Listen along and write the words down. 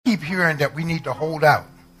keep hearing that we need to hold out.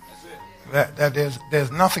 That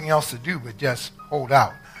there's nothing else to do but just hold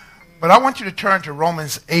out. But I want you to turn to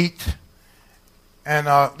Romans 8, and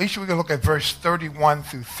at least we can look at verse 31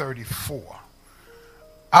 through 34.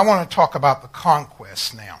 I want to talk about the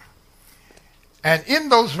conquest now. And in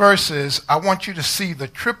those verses, I want you to see the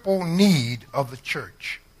triple need of the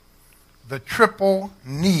church. The triple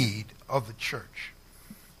need of the church.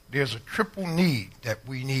 There's a triple need that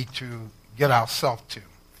we need to get ourselves to.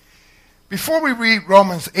 Before we read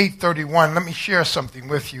Romans 8:31, let me share something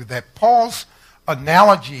with you, that Paul's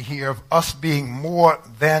analogy here of us being more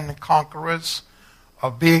than conquerors,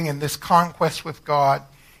 of being in this conquest with God,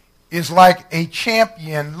 is like a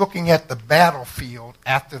champion looking at the battlefield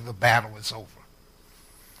after the battle is over.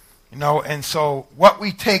 You know, and so what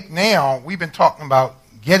we take now, we've been talking about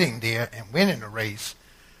getting there and winning the race.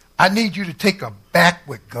 I need you to take a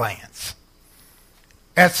backward glance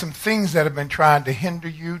at some things that have been trying to hinder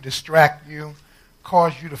you, distract you,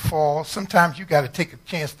 cause you to fall. Sometimes you got to take a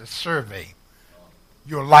chance to survey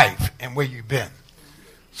your life and where you've been.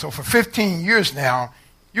 So for 15 years now,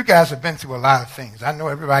 you guys have been through a lot of things. I know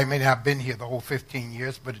everybody may not have been here the whole 15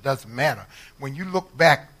 years, but it doesn't matter. When you look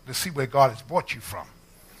back to see where God has brought you from,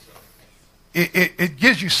 it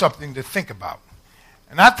gives you something to think about.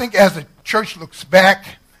 And I think as the church looks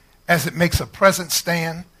back, as it makes a present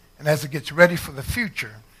stand, and as it gets ready for the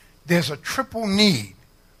future, there's a triple need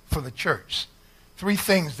for the church. Three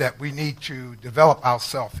things that we need to develop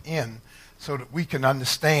ourselves in so that we can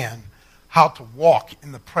understand how to walk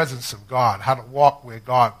in the presence of God, how to walk where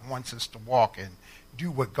God wants us to walk and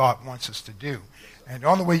do what God wants us to do. And the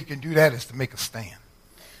only way you can do that is to make a stand.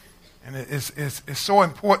 And it's so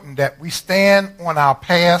important that we stand on our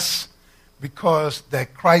past because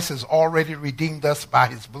that Christ has already redeemed us by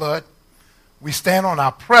his blood. We stand on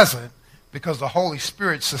our present because the Holy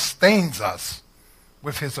Spirit sustains us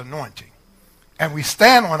with his anointing. And we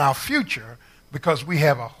stand on our future because we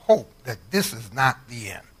have a hope that this is not the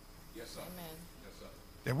end. Yes, sir. Amen. Yes, sir.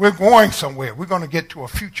 That we're going somewhere. We're going to get to a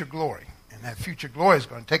future glory. And that future glory is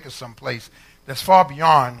going to take us someplace that's far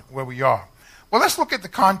beyond where we are. Well, let's look at the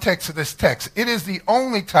context of this text. It is the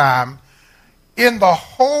only time in the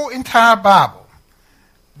whole entire Bible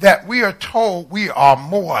that we are told we are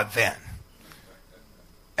more than.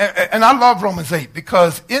 And I love Romans 8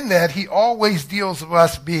 because in that he always deals with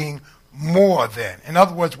us being more than. In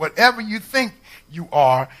other words, whatever you think you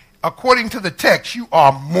are, according to the text, you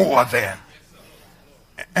are more than.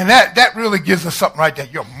 And that really gives us something right there.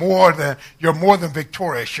 You're more than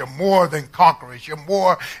victorious. You're more than conquerors. You're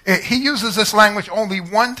more. He uses this language only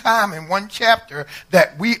one time in one chapter,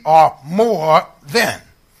 that we are more than.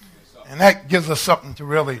 And that gives us something to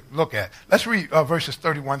really look at. Let's read verses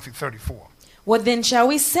 31 through 34. What then shall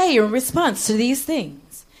we say in response to these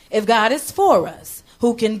things? If God is for us,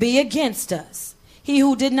 who can be against us? He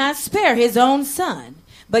who did not spare his own son,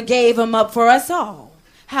 but gave him up for us all,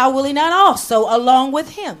 how will he not also, along with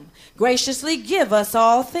him, graciously give us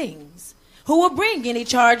all things? Who will bring any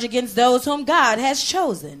charge against those whom God has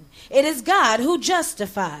chosen? It is God who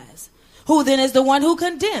justifies. Who then is the one who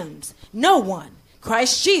condemns? No one.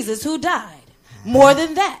 Christ Jesus, who died. More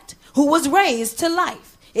than that, who was raised to life,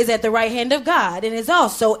 is at the right hand of God and is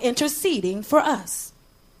also interceding for us.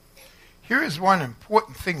 Here is one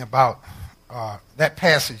important thing about that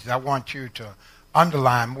passage that I want you to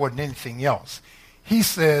underline more than anything else. He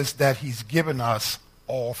says that he's given us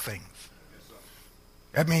all things.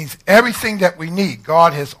 That means everything that we need,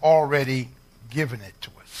 God has already given it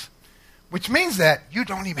to us. Which means that you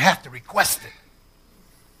don't even have to request it,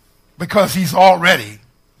 because he's already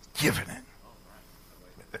given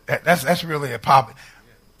it. That's really a problem.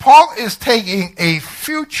 Paul is taking a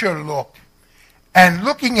future look and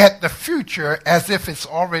looking at the future as if it's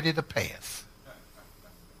already the past.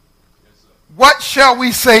 What shall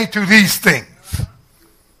we say to these things?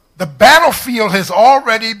 The battlefield has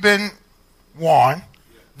already been won.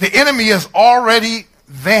 The enemy has already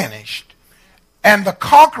vanished. And the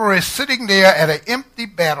conqueror is sitting there at an empty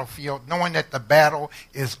battlefield knowing that the battle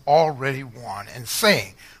is already won and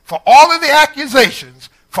saying, for all of the accusations,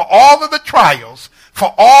 for all of the trials,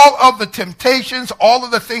 for all of the temptations, all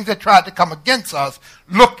of the things that tried to come against us,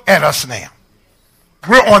 look at us now.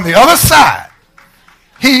 We're on the other side.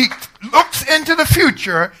 He looks into the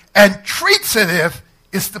future and treats it as if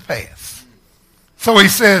it's the past. So he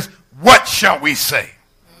says, what shall we say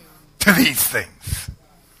to these things?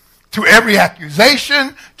 To every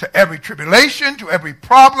accusation, to every tribulation, to every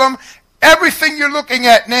problem, everything you're looking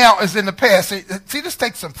at now is in the past. See, this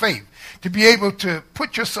takes some faith to be able to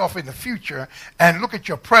put yourself in the future and look at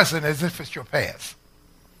your present as if it's your past.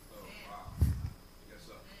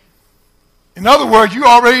 In other words, you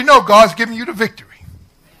already know God's giving you the victory.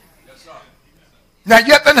 Now,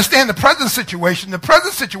 you have to understand the present situation. The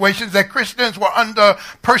present situation is that Christians were under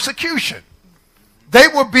persecution. They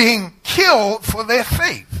were being killed for their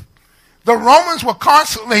faith. The Romans were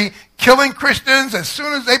constantly killing Christians. As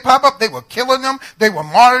soon as they pop up, they were killing them. They were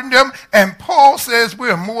martyring them. And Paul says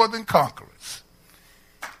we are more than conquerors.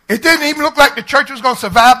 It didn't even look like the church was going to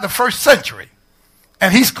survive the first century.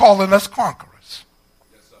 And he's calling us conquerors.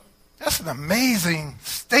 Yes, sir. That's an amazing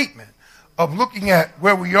statement of looking at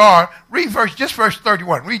where we are. Read verse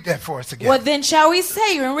 31. Read that for us again. What then shall we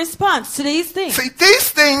say in response to these things? See, these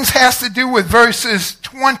things has to do with verses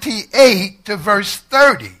 28 to verse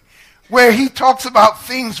 30, where he talks about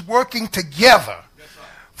things working together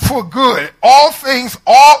for good. All things,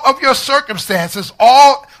 all of your circumstances,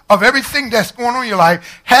 all of everything that's going on in your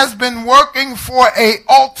life has been working for a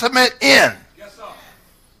ultimate end.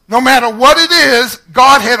 No matter what it is,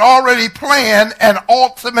 God had already planned an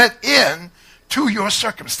ultimate end to your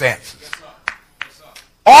circumstances. Yes, sir. Yes, sir.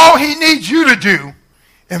 All he needs you to do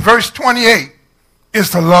in verse 28 is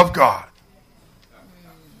to love God.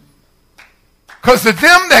 Because to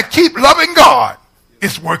them that keep loving God,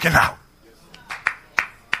 it's working out.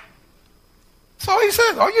 So he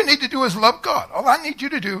says, all you need to do is love God. All I need you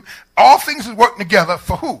to do, all things is working together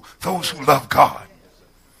for who? Those who love God.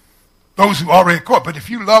 Those who already caught. But if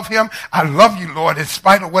you love him, I love you, Lord, in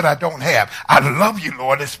spite of what I don't have. I love you,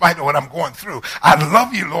 Lord, in spite of what I'm going through. I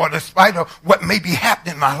love you, Lord, in spite of what may be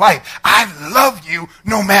happening in my life. I love you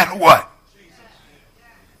no matter what.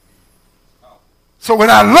 So when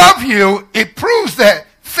I love you, it proves that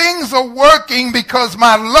things are working because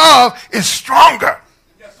my love is stronger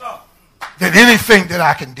than anything that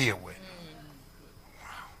I can deal with.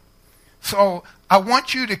 So I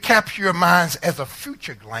want you to capture your minds as a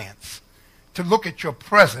future glance, to look at your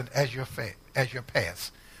present as your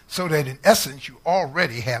past, so that in essence you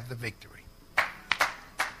already have the victory.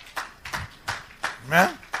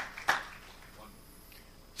 Amen?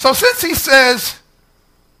 So since he says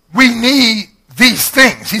we need these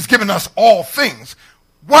things, he's given us all things,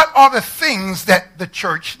 what are the things that the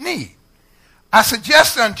church needs? I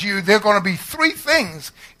suggest unto you there are going to be three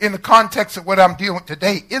things in the context of what I'm dealing with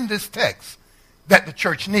today in this text that the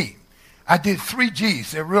church needs. I did 3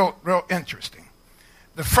 G's. They're real interesting.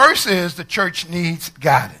 The first is the church needs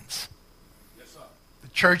guidance. Yes, sir. The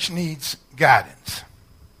church needs guidance.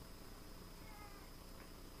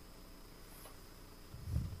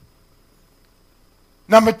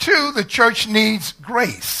 Number 2, the church needs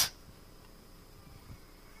grace.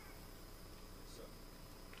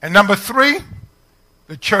 And number 3,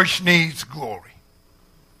 the church needs glory.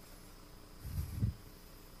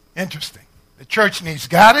 Interesting. The church needs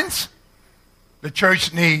guidance, the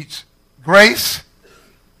church needs grace,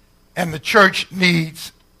 and the church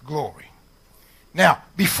needs glory. Now,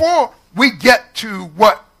 before we get to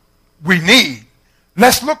what we need,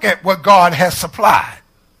 let's look at what God has supplied.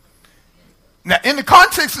 Now, in the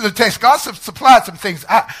context of the text, God supplied some things.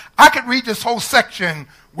 I could read this whole section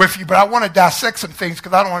with you, but I want to dissect some things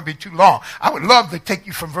because I don't want to be too long. I would love to take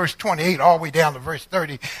you from verse 28 all the way down to verse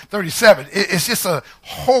 37. It's just a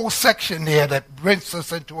whole section there that brings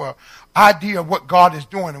us into an idea of what God is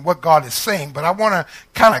doing and what God is saying, but I want to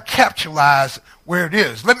kind of capitalize where it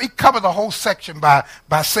is. Let me cover the whole section by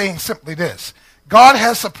saying simply this. God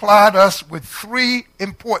has supplied us with 3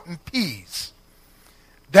 important P's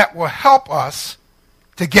that will help us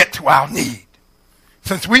to get to our need.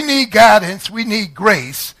 Since we need guidance, we need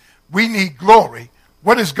grace, we need glory,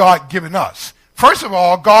 what has God given us? First of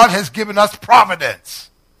all, God has given us providence.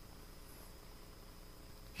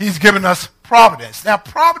 He's given us providence. Now,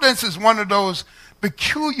 providence is one of those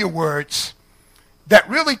peculiar words that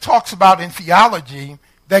really talks about in theology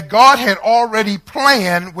that God had already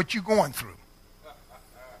planned what you're going through.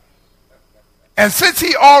 And since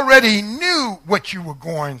he already knew what you were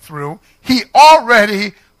going through, he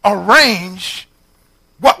already arranged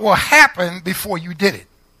what will happen before you did it.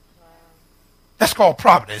 That's called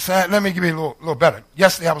providence. Let me give you a little better.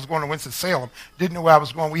 Yesterday I was going to Winston-Salem. Didn't know where I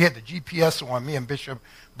was going. We had the GPS on. Me and Bishop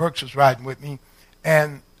Burks was riding with me.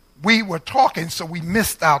 And we were talking, so we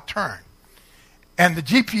missed our turn. And the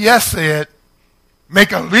GPS said,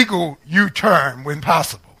 make a legal U-turn when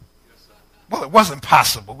possible. Well, it wasn't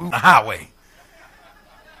possible. We were on the highway.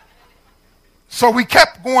 So we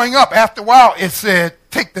kept going up. After a while, it said,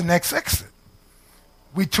 take the next exit.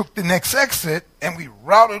 We took the next exit, and we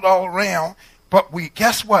routed all around. But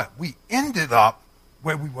guess what? We ended up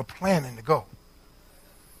where we were planning to go.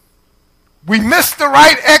 We missed the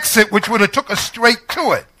right exit, which would have took us straight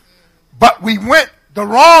to it. But we went the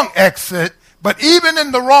wrong exit. But even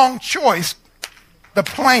in the wrong choice, the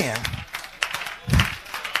plan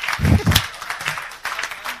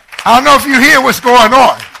I don't know if you hear what's going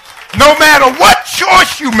on. No matter what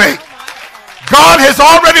choice you make, God has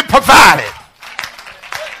already provided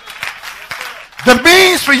the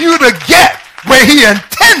means for you to get where he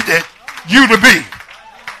intended you to be.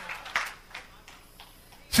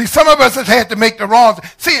 See, some of us have had to make the wrong.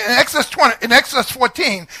 See, in Exodus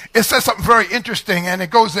 14, it says something very interesting, and it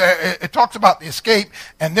talks about the escape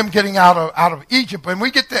and them getting out of Egypt. When we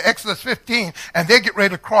get to Exodus 15, and they get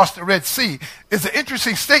ready to cross the Red Sea, it's an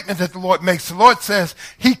interesting statement that the Lord makes. The Lord says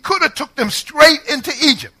he could have took them straight into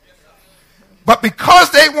Egypt, but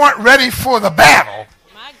because they weren't ready for the battle,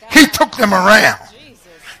 he took them around.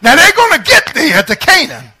 Now they're going to get there to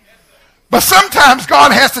Canaan, but sometimes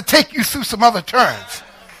God has to take you through some other turns.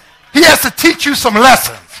 He has to teach you some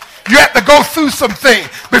lessons. You have to go through some things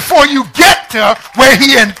before you get to where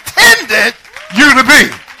he intended you to be.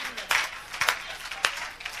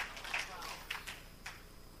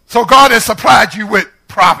 So God has supplied you with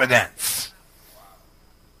providence.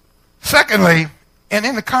 Secondly, and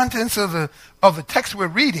in the contents of the text we're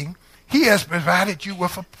reading, he has provided you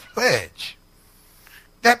with a pledge.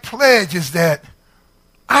 That pledge is that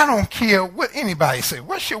I don't care what anybody say.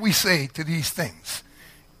 What should we say to these things?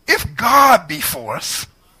 If God be for us,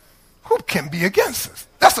 who can be against us?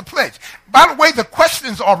 That's a pledge. By the way, the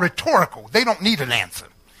questions are rhetorical. They don't need an answer.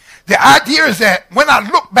 The idea is that when I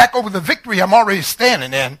look back over the victory I'm already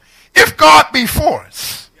standing in, if God be for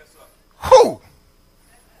us, who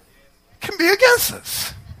can be against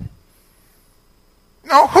us?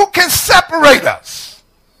 Who can separate us?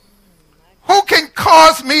 Who can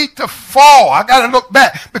cause me to fall? I got to look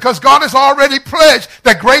back because God has already pledged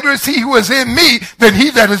that greater is he who is in me than he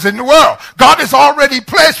that is in the world. God has already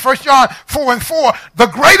pledged, 1 John 4:4, the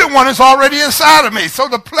greater one is already inside of me. So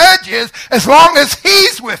the pledge is, as long as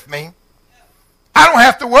he's with me, I don't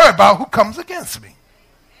have to worry about who comes against me.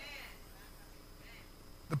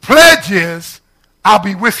 The pledge is, I'll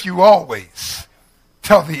be with you always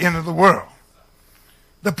till the end of the world.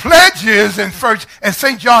 The pledge is in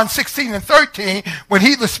St. John 16:13, when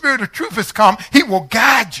the Spirit of truth has come, he will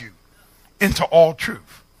guide you into all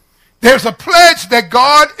truth. There's a pledge that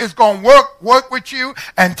God is going to work with you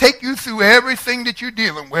and take you through everything that you're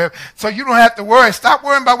dealing with, so you don't have to worry. Stop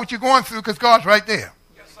worrying about what you're going through because God's right there.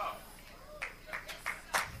 Yes, sir.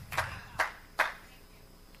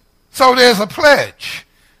 So there's a pledge.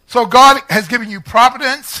 So God has given you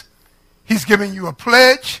providence. He's given you a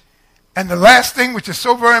pledge. And the last thing, which is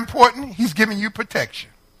so very important, he's giving you protection.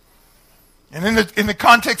 And in the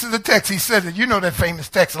context of the text, he says that, that famous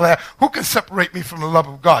text, who can separate me from the love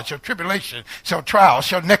of God? Shall tribulation, shall trial,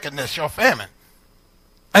 shall nakedness, shall famine?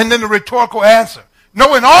 And then the rhetorical answer,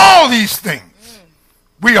 knowing all these things,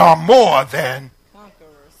 we are more than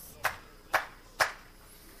conquerors.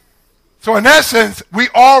 So in essence, we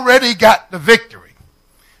already got the victory.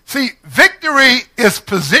 See, victory is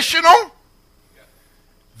positional.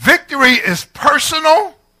 Victory is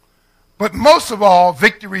personal, but most of all,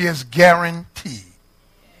 victory is guaranteed.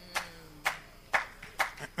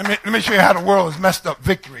 Let me show you how the world has messed up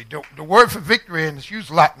victory. The word for victory, and it's used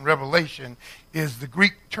a lot in Revelation, is the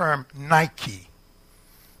Greek term Nike.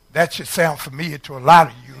 That should sound familiar to a lot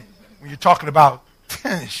of you when you're talking about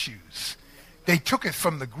tennis shoes. They took it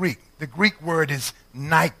from the Greek. The Greek word is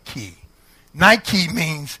Nike. Nike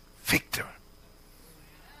means victor.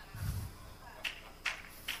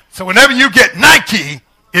 So whenever you get Nike,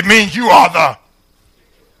 it means you are the...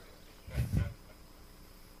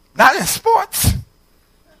 Not in sports.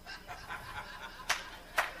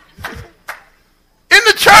 In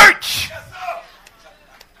the church.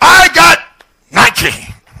 I got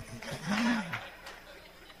Nike.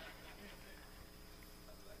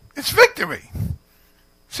 It's victory.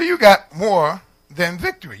 So you got more than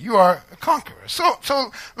victory. You are a conqueror. So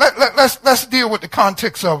let's deal with the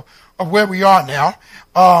context of where we are now.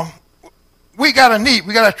 We got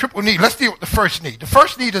a triple need. Let's deal with the first need. The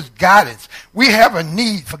first need is guidance. We have a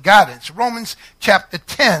need for guidance. Romans chapter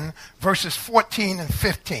 10, verses 14 and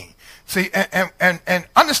 15. See, and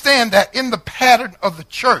understand that in the pattern of the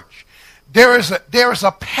church, there is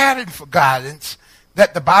a pattern for guidance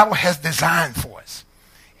that the Bible has designed for us.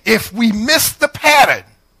 If we miss the pattern,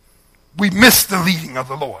 we miss the leading of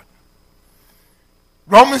the Lord.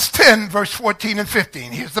 Romans 10, verse 14 and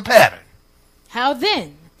 15. Here's the pattern. How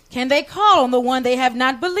then can they call on the one they have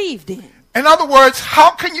not believed in? In other words,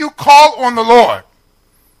 how can you call on the Lord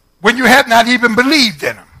when you have not even believed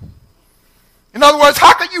in him? In other words,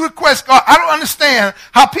 how can you request God? I don't understand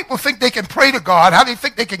how people think they can pray to God, how they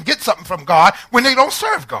think they can get something from God when they don't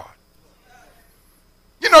serve God.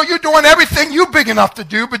 You're doing everything you're big enough to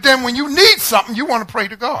do, but then when you need something, you want to pray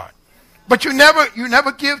to God. But you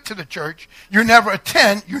never give to the church. You never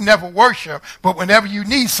attend. You never worship. But whenever you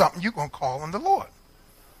need something, you're going to call on the Lord.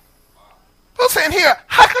 Paul saying here,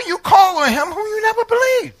 how can you call on him whom you never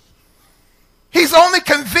believe? He's only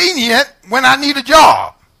convenient when I need a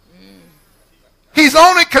job. He's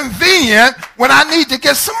only convenient when I need to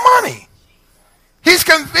get some money. He's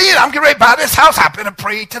convenient. I'm getting ready to buy this house. I better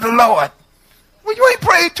pray to the Lord. Well, you ain't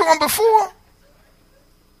prayed to him before.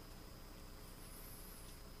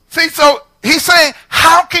 See, so he's saying,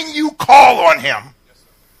 how can you call on him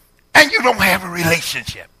and you don't have a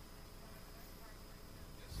relationship?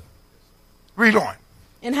 Read on.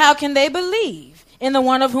 And how can they believe in the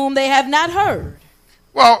one of whom they have not heard?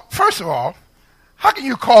 Well, first of all, how can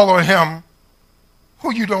you call on him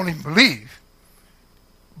who you don't even believe?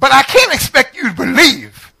 But I can't expect you to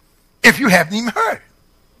believe if you haven't even heard.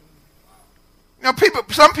 You know,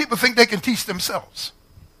 some people think they can teach themselves.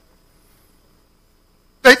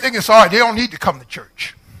 They think it's all right. They don't need to come to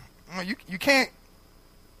church. You can't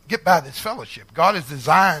get by this fellowship. God has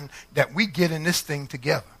designed that we get in this thing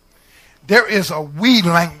together. There is a we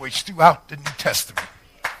language throughout the New Testament.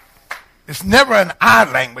 It's never an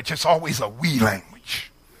I language. It's always a we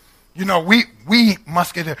language. You know, we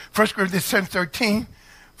must get it. 1 Corinthians 10:13,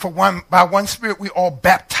 by one Spirit we all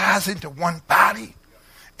baptized into one body.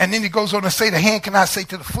 And then he goes on to say, the hand cannot say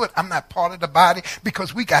to the foot, I'm not part of the body,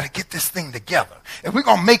 because we got to get this thing together. If we're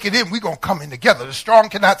going to make it in, we're going to come in together. The strong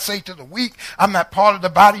cannot say to the weak, I'm not part of the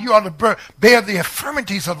body. You ought to bear the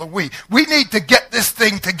infirmities of the weak. We need to get this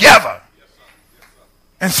thing together.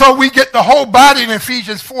 And so we get the whole body in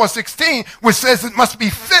Ephesians 4:16, which says it must be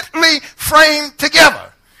fitly framed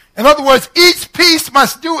together. In other words, each piece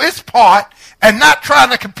must do its part and not try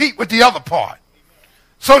to compete with the other part.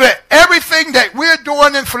 So that everything that we're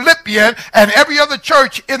doing in Philippians and every other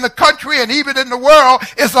church in the country and even in the world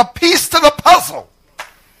is a piece to the puzzle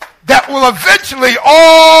that will eventually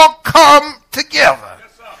all come together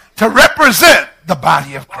to represent the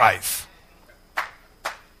body of Christ.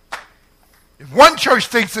 If one church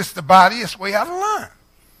thinks it's the body, it's way out of line.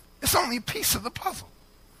 It's only a piece of the puzzle.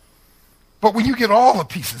 But when you get all the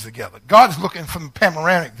pieces together, God is looking from the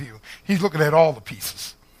panoramic view. He's looking at all the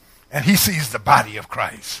pieces. And he sees the body of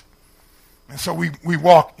Christ. And so we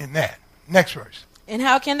walk in that. Next verse. And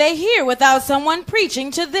how can they hear without someone preaching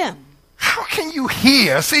to them? How can you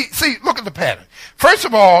hear? See, look at the pattern. First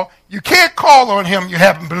of all, you can't call on him you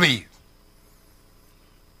haven't believed.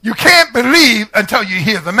 You can't believe until you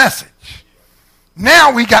hear the message.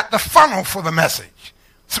 Now we got the funnel for the message.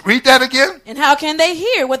 So read that again. And how can they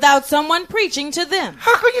hear without someone preaching to them?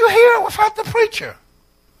 How can you hear without the preacher?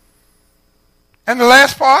 And the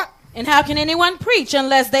last part? And how can anyone preach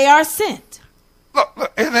unless they are sent?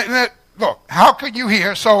 Look, how can you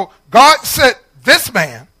hear? So God sent this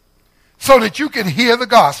man so that you can hear the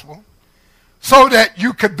gospel, so that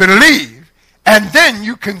you could believe, and then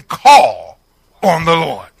you can call on the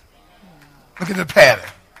Lord. Look at the pattern.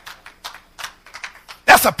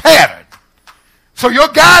 That's a pattern. So your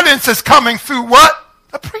guidance is coming through what?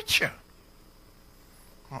 The preacher.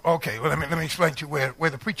 Okay, well, let me explain to you where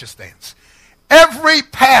the preacher stands. Every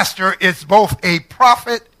pastor is both a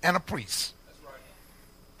prophet and a priest.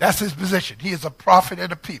 That's his position. He is a prophet and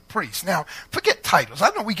a priest. Now, forget titles.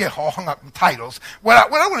 I know we get all hung up in titles. What I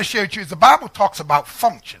want to share with you is the Bible talks about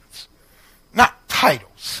functions, not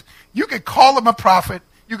titles. You can call him a prophet.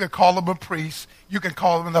 You can call him a priest. You can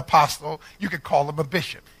call him an apostle. You can call him a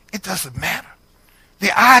bishop. It doesn't matter.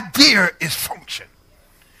 The idea is function.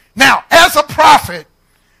 Now, as a prophet,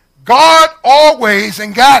 God always,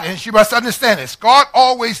 in guidance, you must understand this, God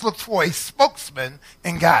always looks for a spokesman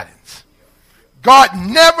in guidance. God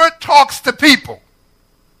never talks to people.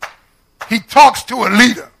 He talks to a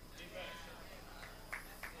leader.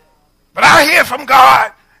 But I hear from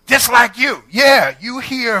God just like you. Yeah, you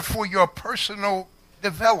hear for your personal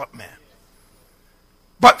development.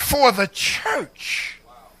 But for the church,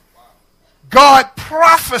 God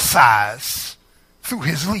prophesies through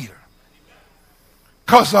his leader.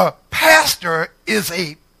 Because a pastor is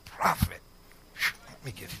a prophet. Let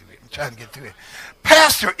me get through it. I'm trying to get through it.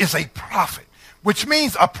 Pastor is a prophet, which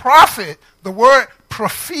means a prophet, the word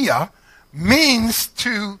prophia, means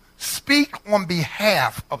to speak on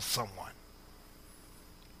behalf of someone.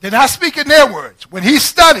 They're not speaking their words. When he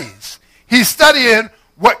studies, he's studying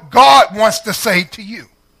what God wants to say to you.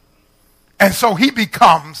 And so he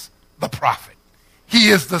becomes the prophet. He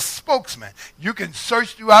is the spokesman. You can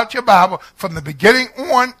search throughout your Bible from the beginning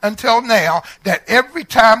on until now that every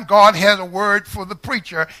time God had a word for the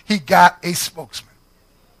preacher, he got a spokesman.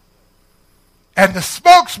 And the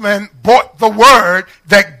spokesman brought the word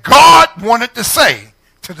that God wanted to say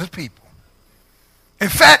to the people. In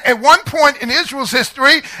fact, at one point in Israel's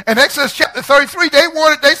history, in Exodus chapter 33,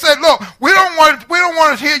 they said, look, we don't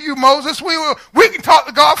want to hear you, Moses. We can talk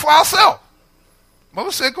to God for ourselves.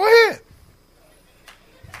 Moses said, go ahead.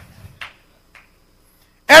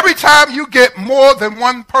 Every time you get more than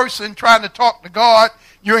one person trying to talk to God,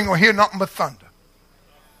 you ain't going to hear nothing but thunder.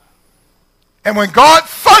 And when God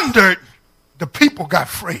thundered, the people got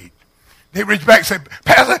afraid. They reached back and said,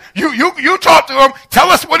 Pastor, you talk to him. Tell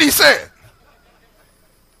us what he said.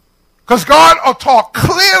 Because God will talk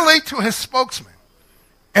clearly to his spokesman.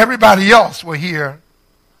 Everybody else will hear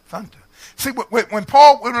thunder. See, when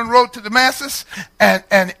Paul went on the road to Damascus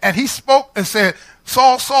and he spoke and said,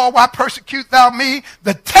 Saul, Saul, why persecute thou me?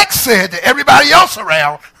 The text said that everybody else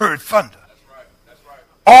around heard thunder. That's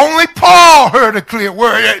right. Only Paul heard a clear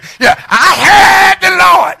word. Yeah, I heard the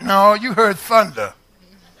Lord. No, you heard thunder.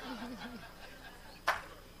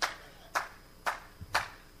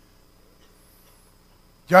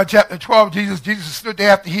 John chapter 12, Jesus stood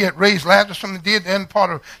there after he had raised Lazarus from the dead, the end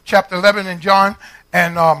part of chapter 11 in John,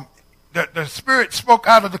 and the Spirit spoke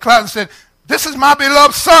out of the cloud and said, this is my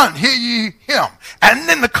beloved Son, hear ye him. And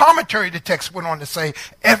then the commentary of the text went on to say,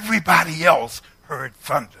 everybody else heard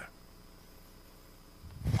thunder.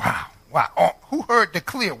 Wow. Oh, who heard the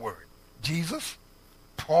clear word? Jesus,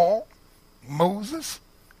 Paul, Moses,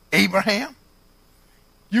 Abraham.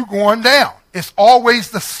 You going down. It's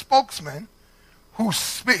always the spokesman who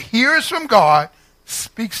hears from God,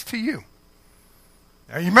 speaks to you.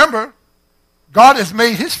 Now you remember, God has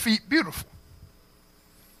made his feet beautiful.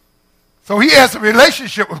 So he has a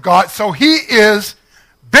relationship with God. So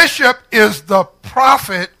Bishop is the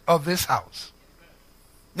prophet of this house.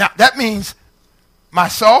 Now that means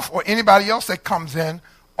myself or anybody else that comes in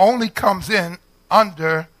only comes in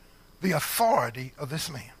under the authority of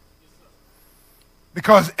this man.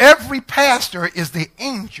 Because every pastor is the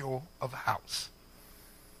angel of the house.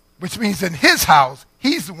 Which means in his house,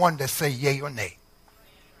 he's the one that say yea or nay.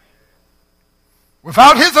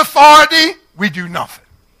 Without his authority, we do nothing.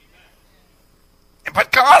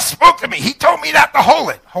 But God spoke to me. He told me not to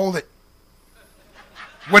hold it. Hold it.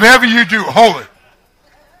 Whatever you do, hold it.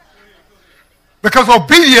 Because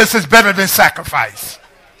obedience is better than sacrifice.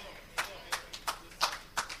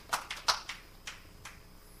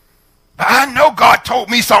 I know God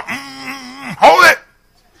told me something. Hold it.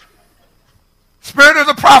 Spirit of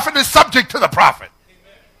the prophet is subject to the prophet.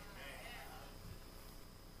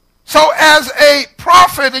 So as a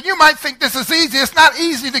prophet, and you might think this is easy, it's not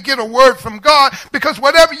easy to get a word from God because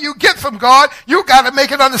whatever you get from God, you got to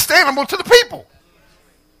make it understandable to the people.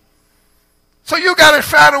 So you got to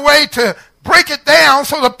find a way to break it down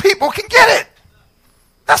so the people can get it.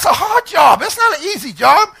 That's a hard job. It's not an easy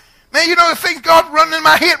job. Man, you know the things God's running in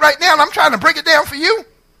my head right now and I'm trying to break it down for you?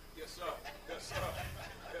 Yes, sir. Yes, sir.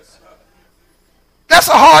 Yes, sir. That's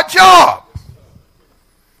a hard job.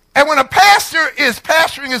 And when a pastor is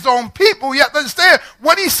pastoring his own people, you have to understand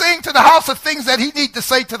what he's saying to the house of things that he needs to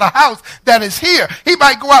say to the house that is here. He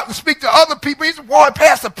might go out and speak to other people. He said, boy,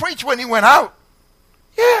 pastor preached when he went out.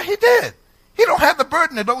 Yeah, he did. He don't have the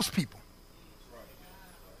burden of those people.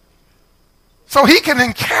 So he can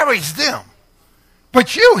encourage them. But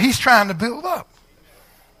he's trying to build up.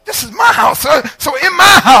 This is my house. So in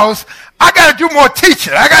my house, I got to do more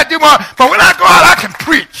teaching. I got to do more. But when I go out, I can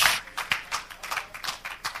preach.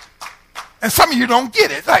 And some of you don't get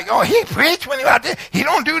it. It's like, oh, he preached when he out there. He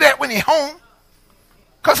don't do that when he home.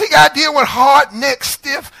 Because he got to deal with hard neck,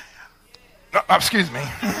 stiff. No, excuse me.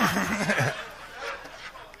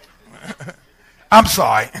 I'm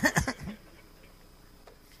sorry.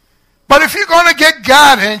 But if you're going to get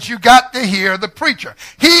guidance, you got to hear the preacher.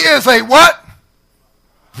 He is a what?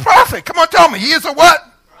 Prophet. Come on, tell me. He is a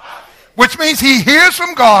what? Prophet. Which means he hears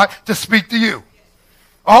from God to speak to you.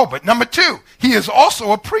 Oh, but number 2, he is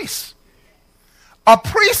also a priest. A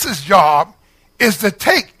priest's job is to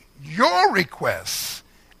take your requests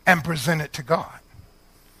and present it to God.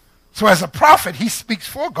 So as a prophet, he speaks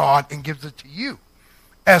for God and gives it to you.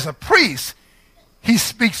 As a priest, he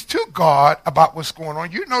speaks to God about what's going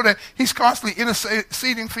on. You know that he's constantly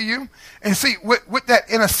interceding for you. And see, with that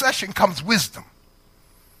intercession comes wisdom.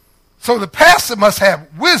 So the pastor must have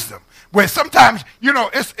wisdom. Where sometimes,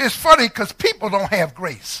 it's funny because people don't have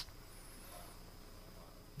grace.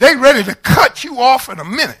 They ready to cut you off in a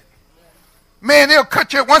minute. Man, they'll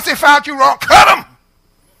cut you. Once they found you wrong, cut them.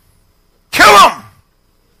 Kill them.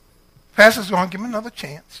 Pastor's going to give him another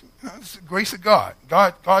chance. It's the grace of God.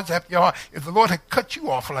 God's after your heart. If the Lord had cut you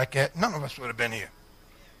off like that, none of us would have been here.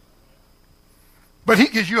 But he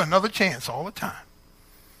gives you another chance all the time.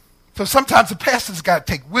 So sometimes the pastor's got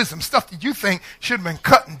to take wisdom. Stuff that you think should have been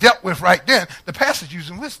cut and dealt with right then. The pastor's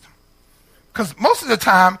using wisdom. Because most of the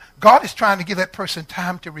time, God is trying to give that person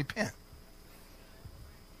time to repent,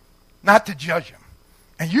 not to judge them.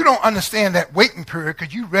 And you don't understand that waiting period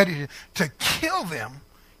because you're ready to kill them,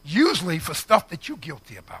 usually for stuff that you're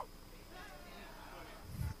guilty about.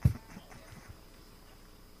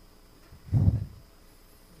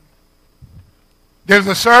 There's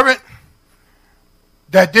a servant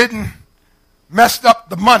that didn't mess up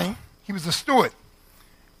the money. He was a steward.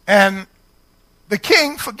 And the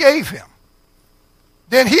king forgave him.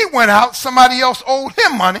 Then he went out. Somebody else owed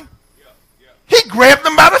him money. He grabbed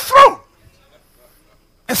him by the throat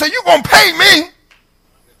and said, "You're going to pay me."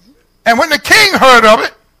 And when the king heard of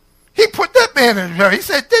it, he put that man in jail. He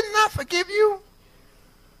said, "Didn't I forgive you?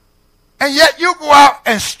 And yet you go out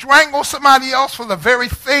and strangle somebody else for the very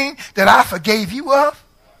thing that I forgave you of?"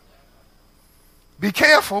 Be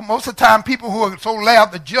careful. Most of the time, people who are so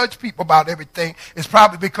loud to judge people about everything is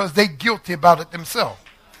probably because they're guilty about it themselves.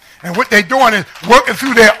 And what they're doing is working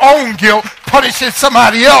through their own guilt, punishing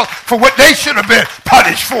somebody else for what they should have been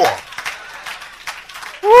punished for.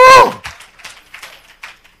 Woo!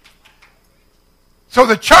 So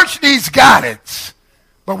the church needs guidance,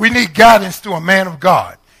 but we need guidance through a man of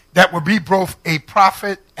God that will be both a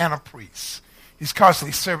prophet and a priest. He's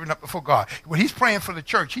constantly serving up before God. When he's praying for the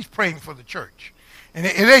church, he's praying for the church. And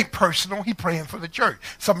it ain't personal. He's praying for the church.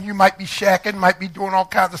 Some of you might be shacking, might be doing all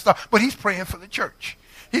kinds of stuff, but he's praying for the church.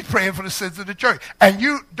 He's praying for the sins of the church. And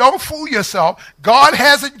you don't fool yourself. God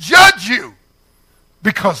hasn't judged you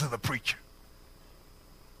because of the preacher.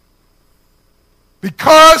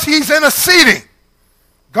 Because he's interceding,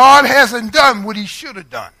 God hasn't done what he should have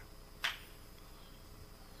done.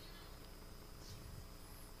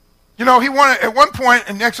 You know, he wanted, at one point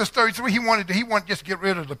in Exodus 33, he wanted to just get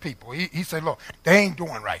rid of the people. He said, "Look, they ain't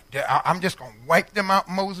doing right. I'm just going to wipe them out,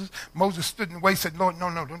 Moses." Moses stood in the way and said, "Lord, no,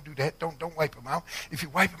 don't do that. Don't wipe them out. If you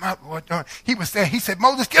wipe them out, Lord, don't." He was there. He said,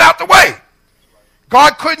 "Moses, get out the way."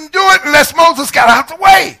 God couldn't do it unless Moses got out the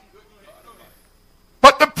way.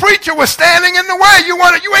 But the preacher was standing in the way.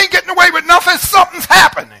 You ain't getting away with nothing. Something's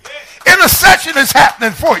happening. Intercession is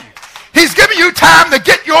happening for you. He's giving you time to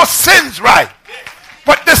get your sins right.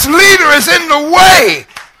 But this leader is in the way.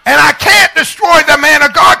 And I can't destroy the man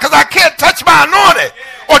of God because I can't touch my anointed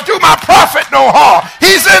or do my prophet no harm.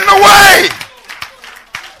 He's in the way.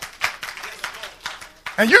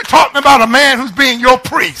 And you're talking about a man who's being your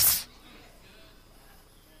priest.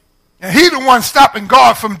 And he's the one stopping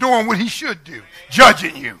God from doing what he should do,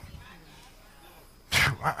 judging you.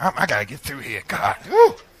 I got to get through here, God.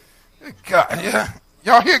 Ooh, God, yeah.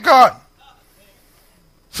 Y'all hear God?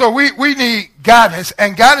 So we need guidance,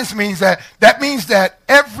 and guidance means that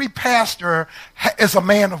every pastor is a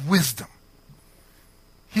man of wisdom.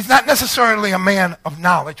 He's not necessarily a man of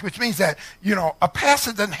knowledge, which means that, a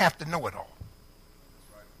pastor doesn't have to know it all.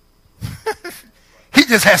 He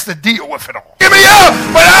just has to deal with it all. Give me up,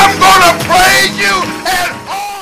 but I